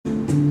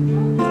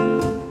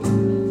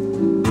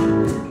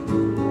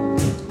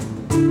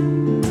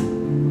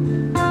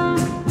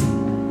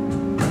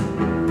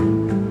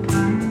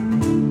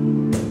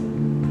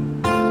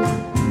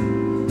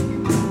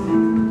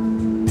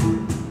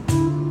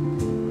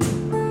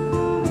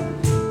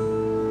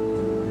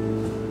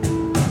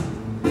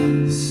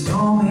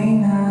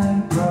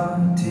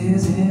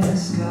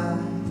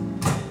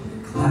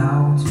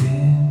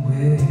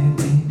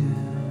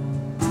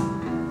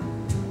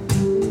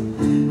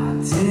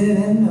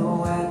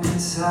silhouette in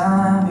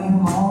time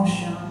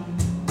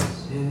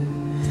emotions, yeah,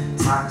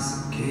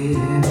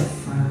 intoxicated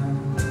from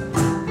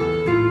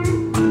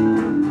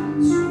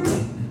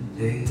sweet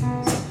days,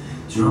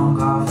 drunk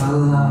off her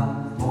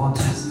love, or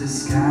just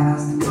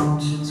disguised the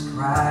conscience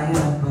cry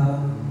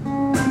above.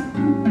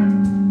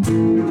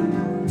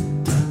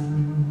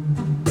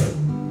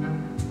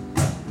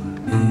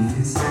 If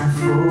it's not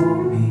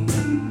for me,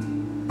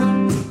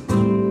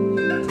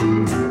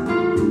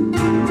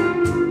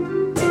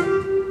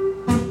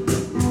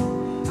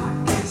 I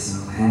guess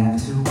I'll have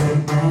to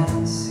wait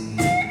and see.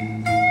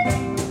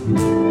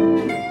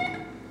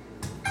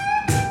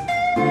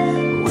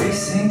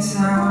 Wasting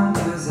time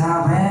cause I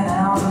ran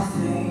out of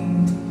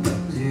things,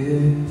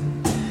 yeah,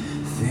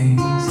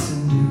 things to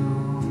do.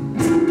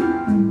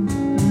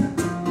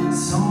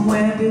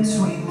 Somewhere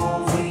between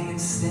moving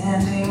and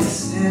standing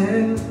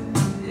still,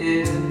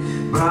 it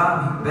brought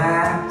me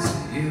back to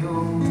you.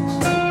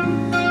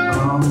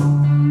 Oh,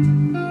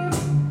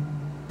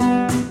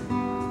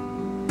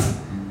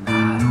 I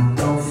don't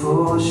know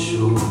for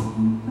sure.